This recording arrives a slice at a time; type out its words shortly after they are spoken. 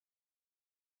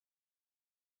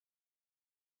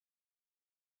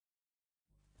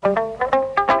Mrs.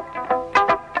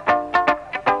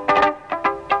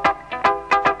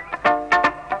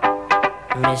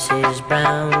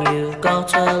 Brown, you've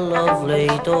got a lovely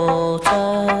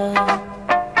daughter.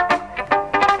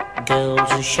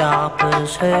 Girls as sharp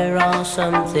as her are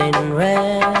something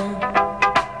rare.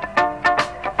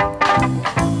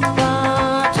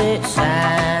 But it's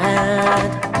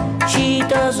sad, she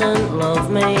doesn't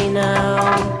love me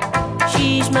now.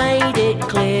 She's made it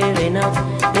clear enough,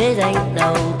 it ain't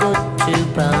no good to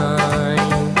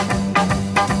pine.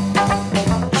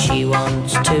 She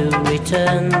wants to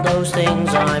return those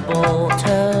things I bought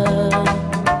her.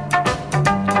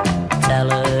 Tell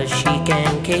her she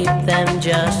can keep them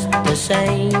just the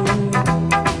same.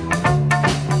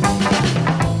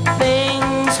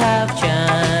 Things have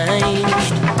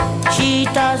changed, she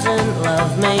doesn't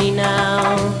love me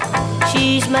now.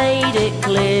 She's made it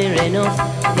clear enough,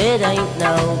 it ain't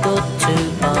no good to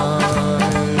find.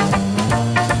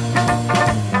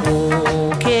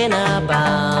 Walking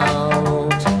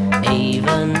about,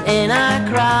 even in a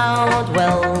crowd,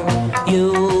 well,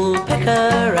 you'll pick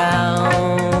her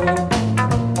out.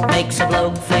 Makes a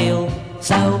bloke feel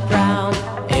so proud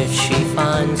if she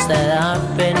finds that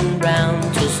I've been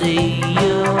round to see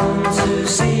you.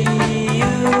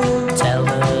 Tell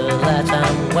her that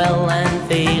I'm well and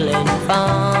feeling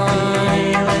fine.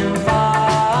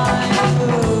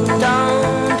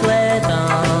 Don't let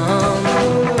on,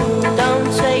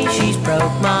 don't say she's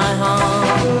broke my heart.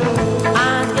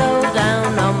 I'd go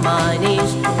down on my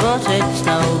knees, but it's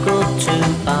no good to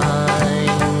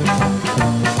find.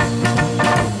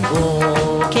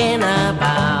 Walking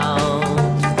about,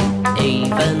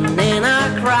 even in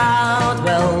a crowd,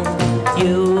 well,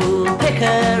 you pick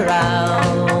her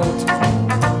out.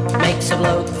 Makes a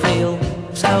bloke feel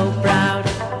so proud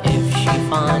if she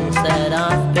finds that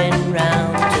I've been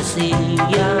round to see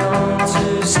you.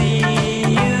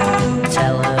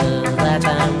 Tell her that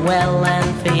I'm well and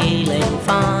feeling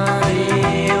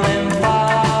fine.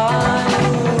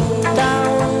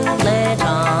 Don't let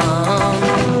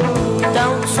on,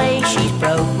 don't say she's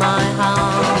broke my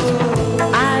heart.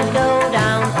 I'd go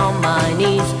down on my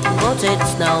knees, but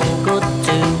it's no good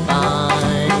to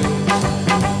find.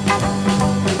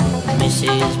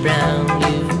 Mrs. Brown,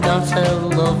 you've got a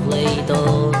lovely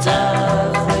daughter.